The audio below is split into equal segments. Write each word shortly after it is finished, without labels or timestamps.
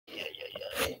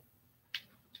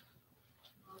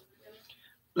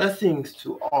Blessings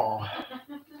to all.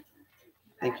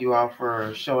 Thank you all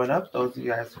for showing up. Those of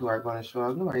you guys who are going to show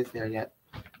up, nobody's there yet.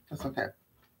 That's okay.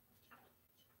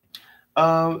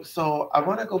 So I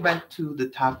want to go back to the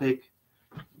topic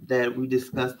that we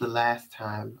discussed the last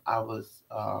time I was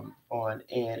on,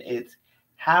 and it's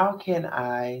how can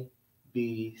I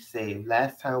be saved?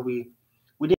 Last time we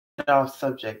did get off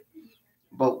subject,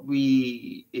 but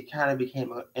it kind of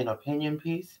became an opinion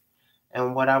piece,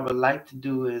 and what I would like to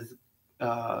do is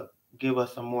uh, give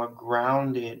us a more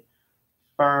grounded,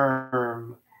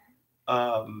 firm,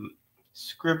 um,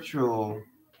 scriptural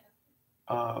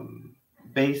um,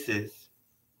 basis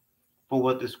for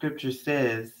what the scripture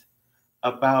says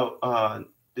about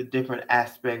the different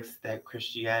aspects that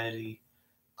Christianity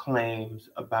claims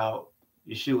about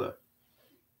Yeshua.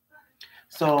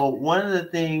 So, one of the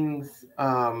things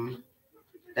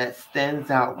that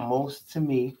stands out most to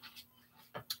me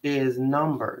is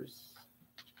Numbers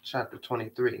chapter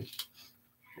 23.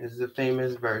 This is a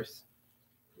famous verse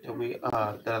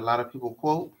that a lot of people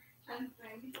quote.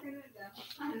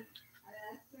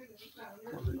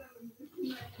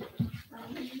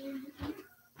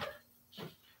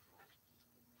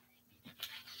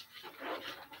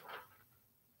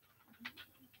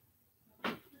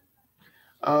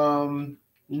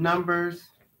 Numbers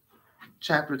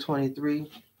chapter 23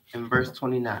 and verse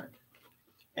 29.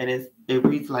 And it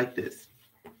reads like this: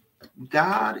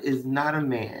 God is not a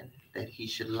man that he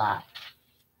should lie,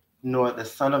 nor the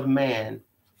Son of Man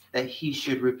that he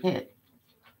should repent.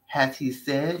 Has he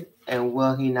said, and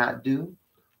will he not do?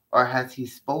 Or has he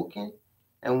spoken,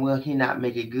 and will he not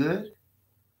make it good?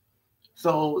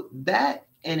 So that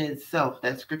in itself,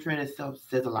 that scripture in itself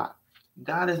says a lot.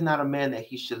 God is not a man that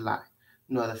he should lie,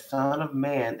 nor the Son of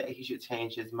Man that he should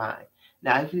change his mind.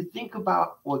 Now, if you think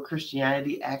about what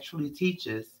Christianity actually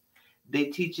teaches, they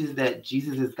teaches that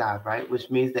Jesus is God, right? Which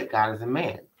means that God is a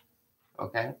man.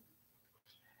 Okay?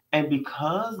 And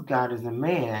because God is a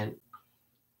man,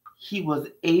 he was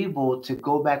able to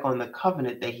go back on the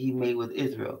covenant that he made with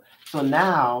Israel. So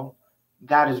now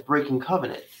God is breaking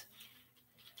covenants.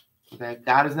 Okay?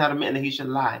 God is not a man that he should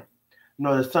lie,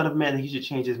 nor the Son of Man that he should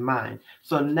change his mind.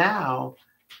 So now,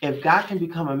 if God can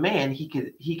become a man, he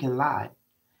can lie.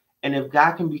 And if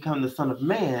God can become the Son of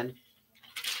Man,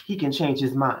 he can change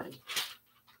his mind.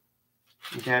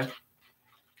 Okay?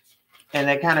 And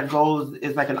that kind of goes,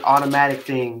 it's like an automatic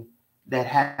thing that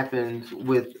happens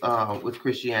with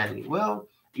Christianity. Well,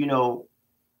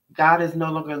 God is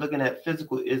no longer looking at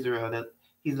physical Israel, that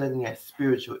he's looking at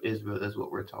spiritual Israel. That's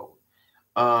what we're told.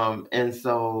 And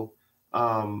so,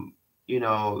 you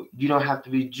don't have to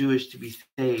be Jewish to be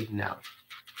saved now.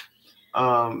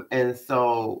 And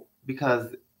so,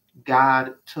 because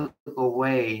God took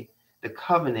away the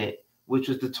covenant, which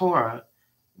was the Torah,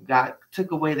 God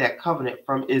took away that covenant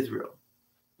from Israel.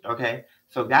 Okay?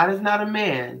 So, God is not a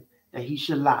man that he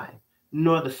should lie,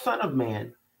 nor the Son of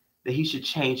Man that he should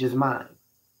change his mind.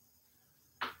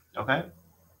 Okay?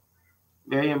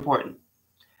 Very important.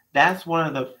 That's one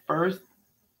of the first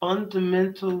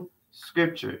fundamental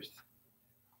scriptures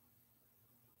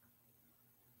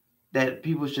that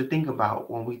people should think about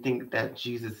when we think that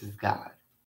Jesus is God.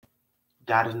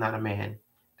 God is not a man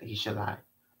that he should lie,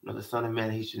 nor the Son of Man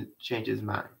that he should change his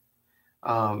mind.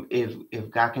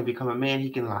 If God can become a man, he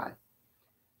can lie.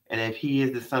 And if he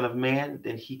is the Son of Man,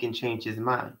 then he can change his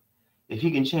mind. If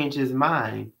he can change his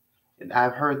mind, and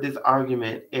I've heard this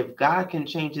argument, if God can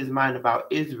change his mind about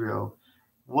Israel,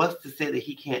 what's to say that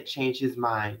he can't change his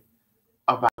mind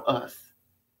about us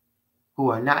who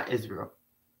are not Israel?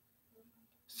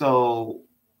 So,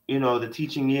 the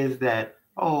teaching is that,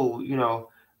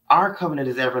 our covenant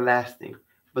is everlasting,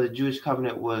 but the Jewish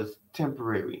covenant was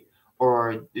temporary,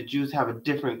 or the Jews have a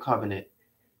different covenant.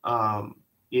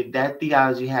 That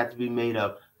theology had to be made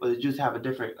up, but the Jews have a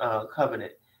different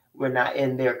covenant. We're not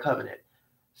in their covenant.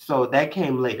 So that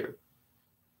came later.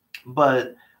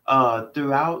 But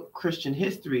throughout Christian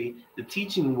history, the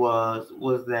teaching uh,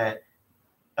 was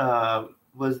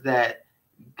that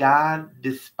God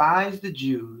despised the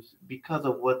Jews because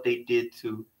of what they did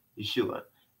to Yeshua.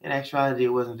 In actuality, it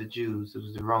wasn't the Jews, it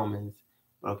was the Romans.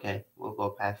 Okay, we'll go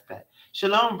past that.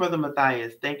 Shalom, Brother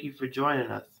Matthias. Thank you for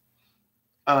joining us.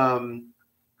 Um,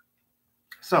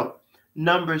 so,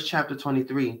 Numbers chapter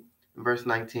 23, verse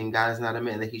 19. God is not a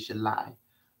man that he should lie,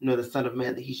 nor the Son of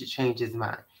Man that he should change his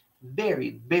mind.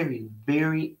 Very, very,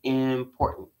 very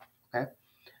important. Okay?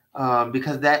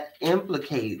 Because that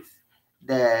implicates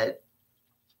that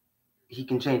he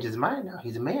can change his mind now.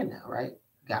 He's a man now, right?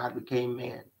 God became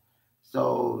man.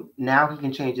 So now he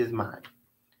can change his mind.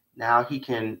 Now he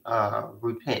can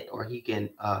repent, or he can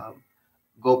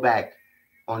go back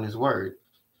on his word.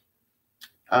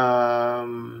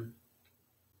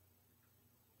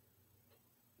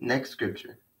 Next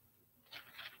scripture,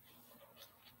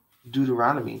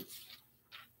 Deuteronomy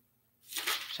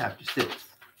chapter 6.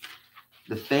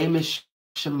 The famous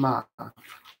Shema.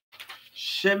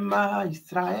 Shema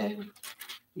Israel,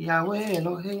 Yahweh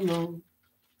Eloheinu,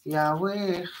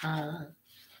 Yahweh Echad.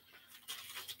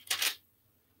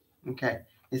 Okay.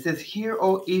 It says, "Hear,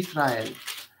 O Israel,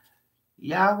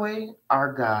 Yahweh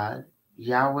our God,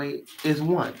 Yahweh is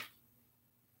one."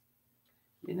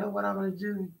 You know what I'm going to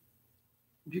do?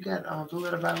 You got Blue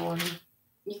Letter Bible on here?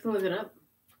 You can look it up.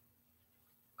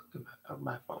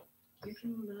 My phone. You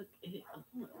can look it up.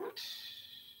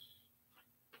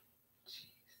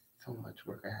 Jeez, so much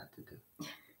work I have to do.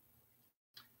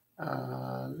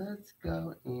 Let's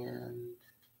go and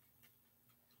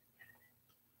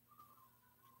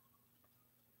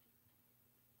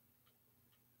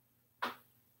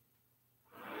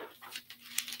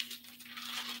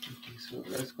okay, so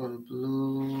let's go to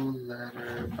Blue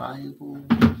Letter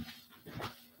Bible.org.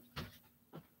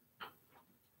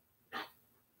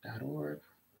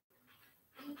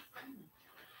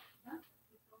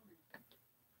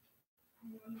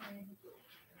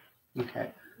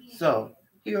 Okay, so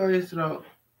here is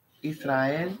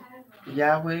Israel,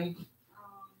 Yahweh,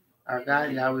 our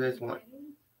God, Yahweh is one.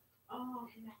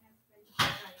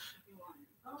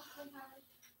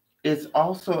 It's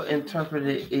also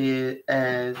interpreted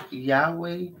as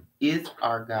Yahweh is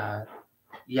our God,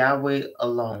 Yahweh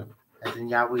alone, as in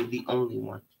Yahweh the only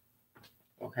one.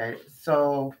 Okay,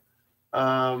 so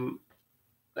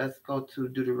let's go to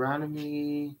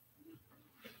Deuteronomy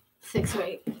 6 or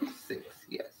 8. 6,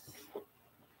 yes.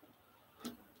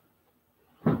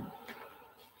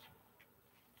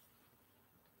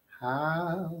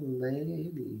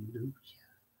 Hallelujah.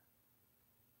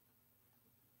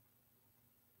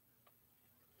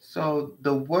 So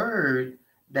the word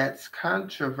that's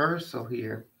controversial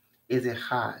here is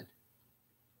echad.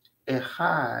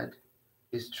 Echad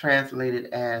is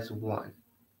translated as one.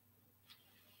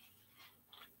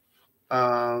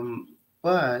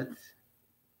 But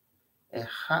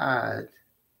echad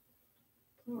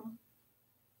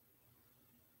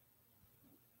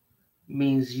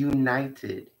means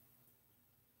united.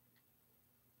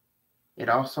 It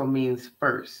also means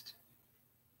first.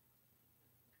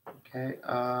 Okay.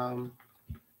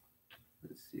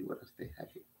 Let's see what else they have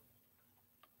here.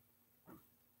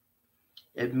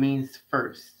 It means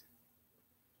first.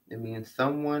 It means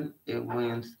someone. It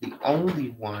means the only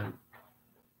one,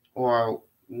 or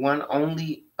one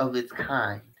only of its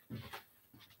kind.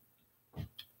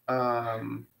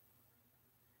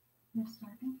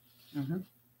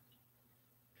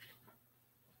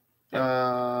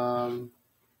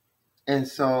 And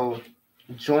so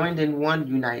joined in one,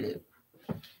 united.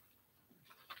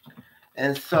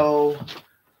 And so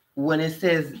when it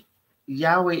says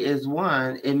Yahweh is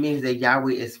one, it means that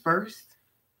Yahweh is first.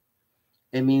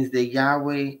 It means that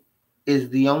Yahweh is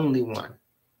the only one.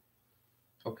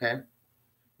 Okay?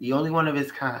 The only one of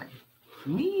his kind.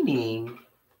 Meaning,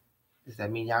 does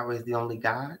that mean Yahweh is the only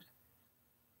God?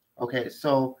 Okay,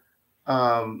 so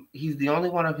he's the only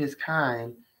one of his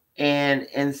kind, and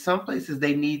in some places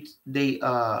they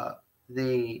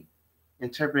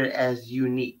interpret it as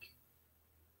unique.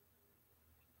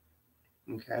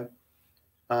 Okay,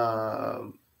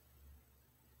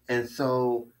 and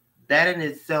so that in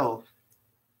itself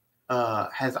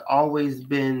has always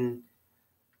been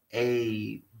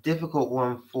a difficult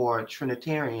one for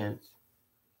Trinitarians,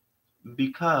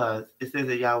 because it says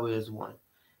that Yahweh is one.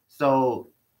 So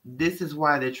this is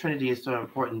why the Trinity is so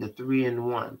important, the 3 in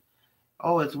 1.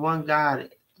 Oh, it's one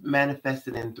God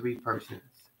manifested in 3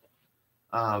 persons,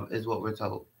 is what we're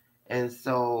told. And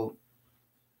so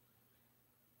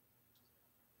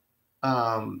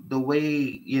the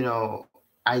way,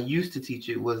 I used to teach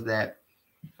it was that,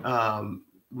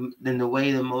 then the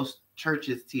way that most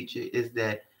churches teach it is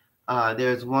that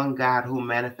there's one God who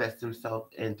manifests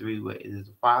himself in 3 ways. There's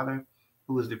the Father,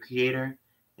 who is the creator,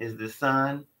 is the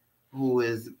Son, who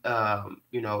is,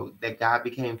 that God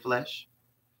became flesh.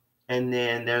 And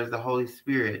then there's the Holy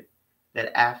Spirit,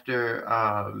 that after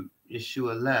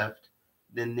Yeshua left,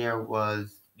 then there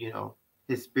was,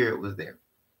 his spirit was there.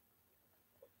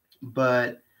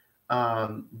 But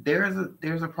there's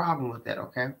a problem with that,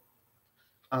 okay?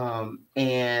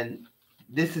 And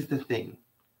this is the thing.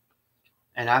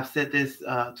 And I've said this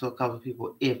to a couple of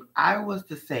people. If I was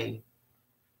to say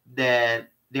that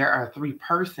there are 3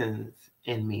 persons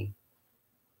in me,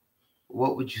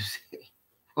 what would you say?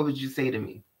 What would you say to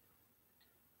me?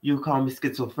 You would call me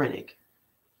schizophrenic.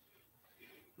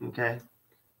 Okay?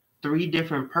 3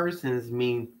 different persons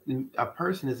mean a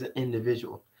person is an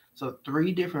individual. So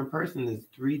 3 different persons is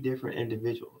 3 different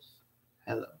individuals.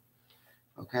 Hello.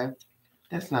 Okay?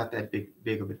 That's not that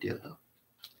big of a deal though.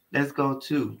 Let's go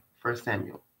to 1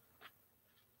 Samuel.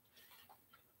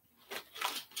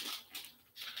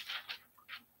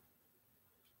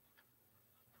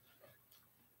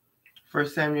 1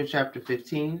 Samuel chapter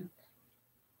 15.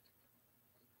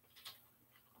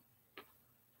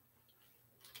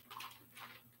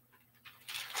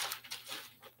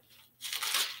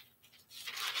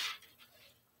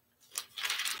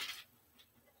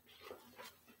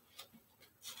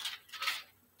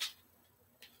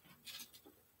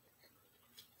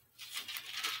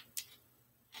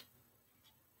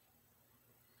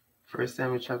 First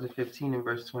Samuel chapter 15 and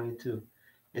verse 22.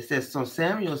 It says, So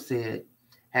Samuel said,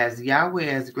 Has Yahweh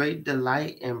as great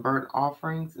delight in burnt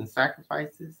offerings and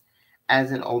sacrifices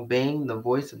as in obeying the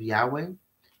voice of Yahweh?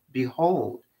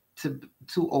 Behold, to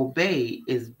obey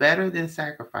is better than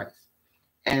sacrifice,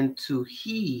 and to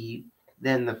heed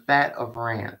than the fat of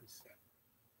rams.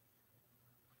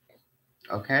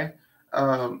 Okay?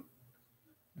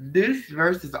 This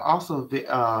verse is also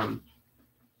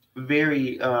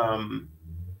very,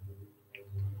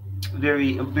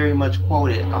 very much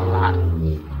quoted a lot.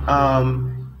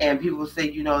 And people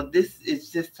say, this is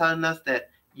just telling us that,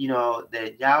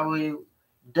 that Yahweh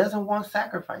doesn't want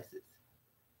sacrifices.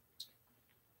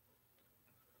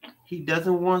 He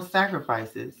doesn't want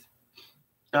sacrifices.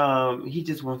 He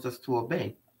just wants us to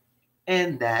obey.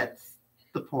 And that's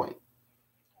the point.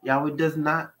 Yahweh does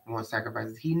not want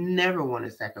sacrifices. He never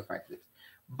wanted sacrifices.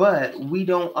 But we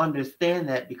don't understand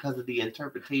that because of the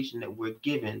interpretation that we're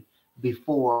given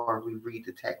before we read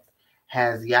the text.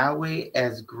 Has Yahweh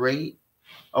as great?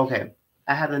 Okay,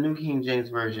 I have the New King James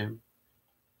Version.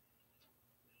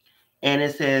 And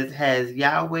it says, Has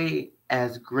Yahweh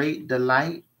as great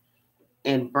delight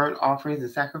in burnt offerings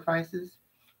and sacrifices?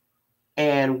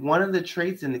 And one of the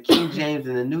traits in the King James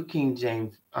and the New King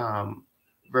James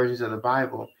versions of the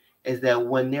Bible is that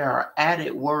when there are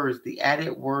added words, the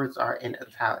added words are in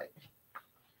italic.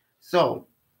 So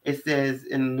it says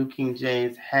in the New King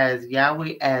James, Has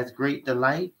Yahweh as great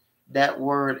delight? That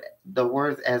word, the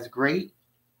words as great,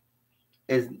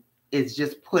 is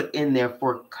just put in there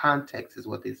for context, is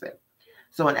what they say.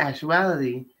 So in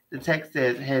actuality, the text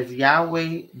says, Has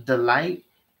Yahweh delight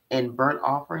in burnt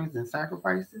offerings and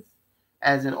sacrifices,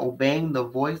 as in obeying the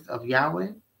voice of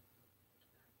Yahweh?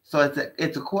 So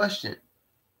it's a question.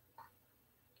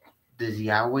 Does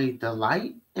Yahweh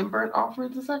delight in burnt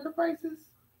offerings and sacrifices?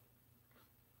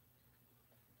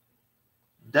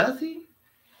 Does he?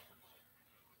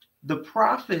 The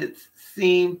prophets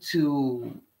seem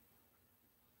to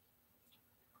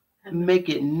make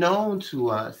it known to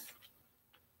us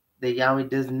that Yahweh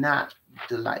does not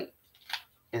delight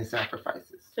in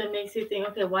sacrifices. So it makes you think,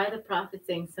 okay, why are the prophets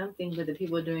saying something but the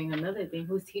people are doing another thing?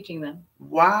 Who's teaching them?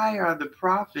 Why are the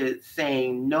prophets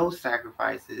saying no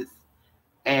sacrifices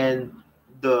and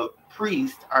the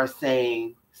priests are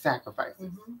saying sacrifices?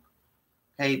 Mm-hmm.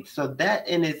 Okay, so that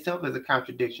in itself is a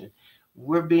contradiction.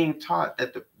 We're being taught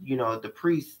that the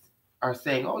priests are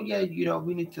saying, oh yeah,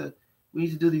 we need to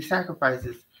do these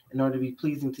sacrifices in order to be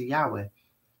pleasing to Yahweh.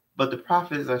 But the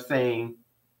prophets are saying,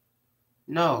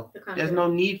 no, there's no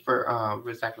need for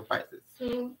sacrifices.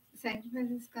 So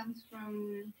sacrifices comes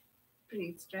from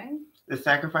priests, right? The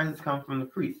sacrifices come from the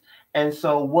priests. And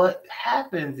so what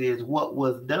happens is what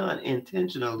was done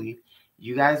intentionally.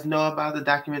 You guys know about the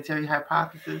documentary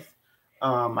hypothesis.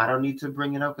 I don't need to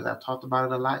bring it up because I've talked about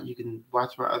it a lot. You can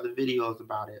watch my other videos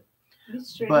about it.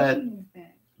 Which tradition is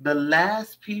that? The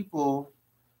last people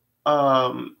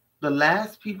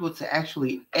to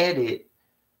actually edit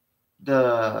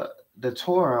the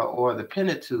Torah or the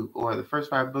Pentateuch or the first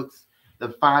 5 books, the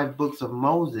 5 books of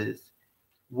Moses,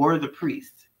 were the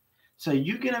priests. So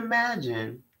you can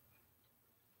imagine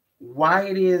why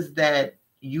it is that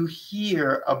you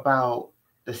hear about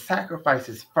the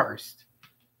sacrifices first.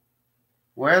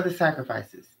 Where are the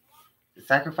sacrifices? The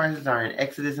sacrifices are in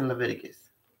Exodus and Leviticus.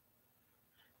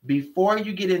 Before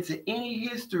you get into any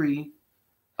history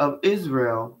of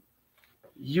Israel,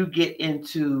 you get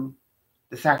into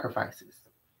the sacrifices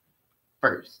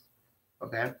first.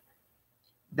 Okay?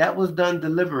 That was done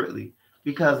deliberately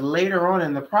because later on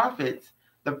in the prophets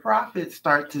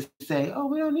start to say, oh,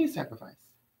 we don't need sacrifice.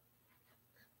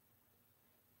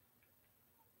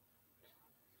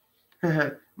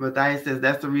 Matthias says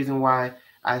that's the reason why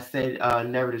I said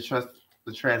never to trust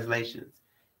the translations.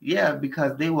 Yeah,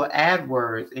 because they will add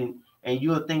words and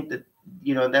you'll think that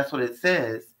that's what it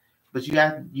says, but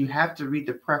you have to read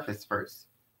the preface first.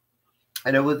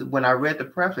 And it was when I read the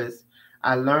preface,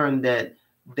 I learned that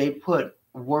they put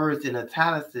words in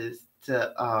italics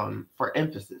for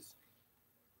emphasis,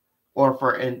 or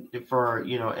for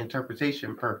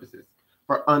interpretation purposes,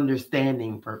 for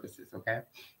understanding purposes. Okay,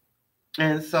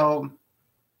 and so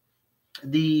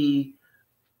the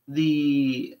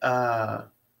the uh,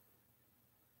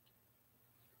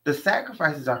 the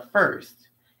sacrifices are first,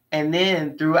 and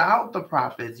then throughout the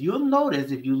prophets, you'll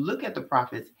notice if you look at the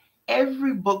prophets,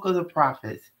 every book of the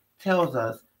prophets tells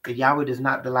us that Yahweh does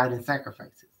not delight in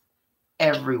sacrifices.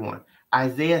 Everyone.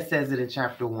 Isaiah says it in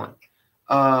chapter 1.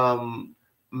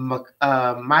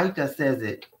 Micah says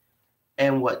it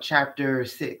in chapter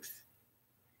 6.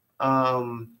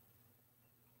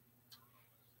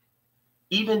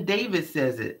 Even David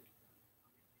says it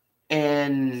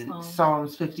in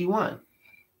Psalms 51.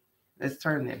 Let's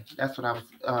turn there. That's what I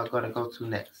was going to go to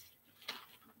next.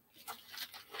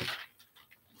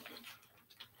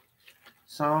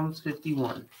 Psalms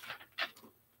 51.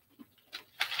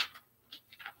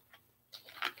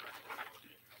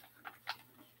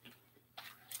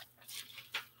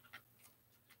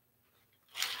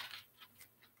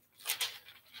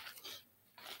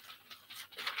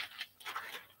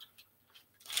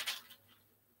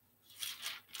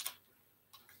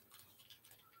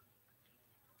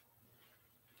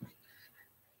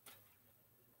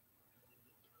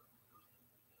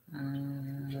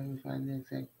 Let me find the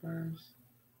exact verse.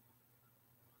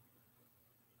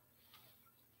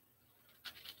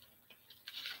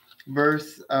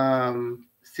 Verse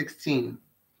 16.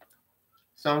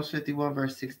 Psalms 51,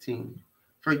 verse 16.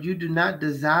 For you do not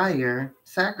desire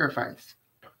sacrifice,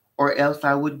 or else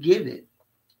I would give it.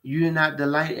 You do not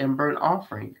delight in burnt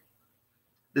offering.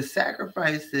 The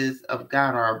sacrifices of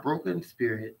God are a broken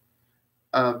spirit,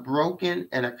 a broken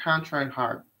and a contrite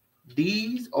heart.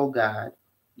 These, O God,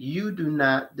 you do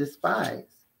not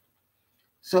despise.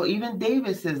 So even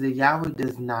David says that Yahweh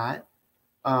does not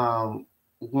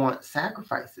want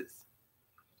sacrifices.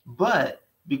 But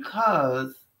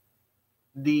because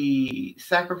the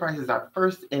sacrifices are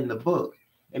first in the book,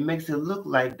 it makes it look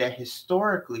like that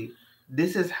historically,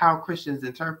 this is how Christians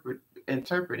interpret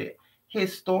it.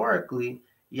 Historically,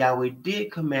 Yahweh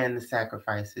did command the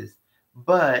sacrifices,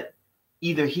 but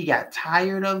either he got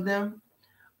tired of them,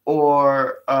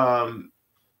 or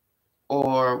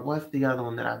what's the other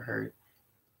one that I've heard?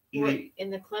 In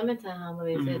the Clementine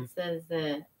homilies, it says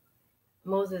that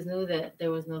Moses knew that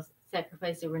there was no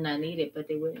sacrifice that were not needed, but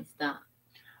they wouldn't stop.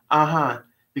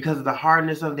 Because of the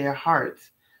hardness of their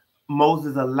hearts,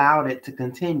 Moses allowed it to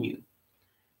continue.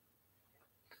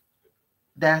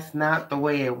 That's not the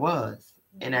way it was.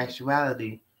 In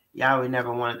actuality, Yahweh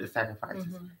never wanted the sacrifices.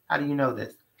 How do you know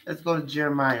this? Let's go to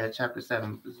Jeremiah chapter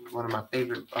 7. This is one of my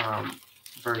favorite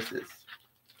verses.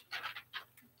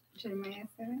 Jeremiah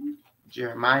 7?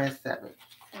 Jeremiah 7.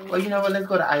 Well, you know what? Let's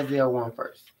go to Isaiah 1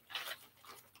 first.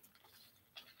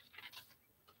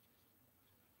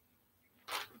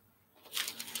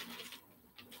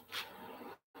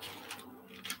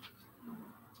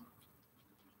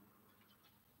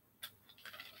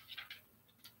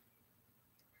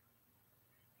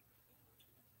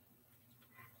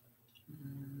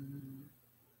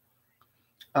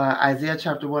 Isaiah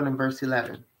chapter 1 and verse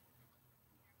 11.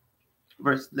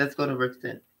 Let's go to verse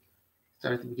 10.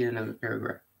 Start at the beginning of the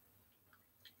paragraph.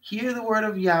 Hear the word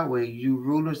of Yahweh, you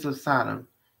rulers of Sodom.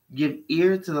 Give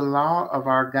ear to the law of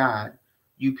our God,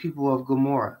 you people of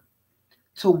Gomorrah.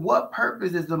 To what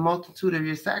purpose is the multitude of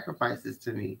your sacrifices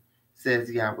to me, says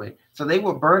Yahweh. So they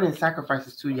were burning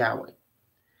sacrifices to Yahweh.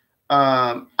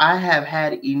 I have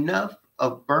had enough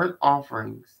of burnt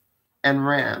offerings and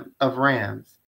rams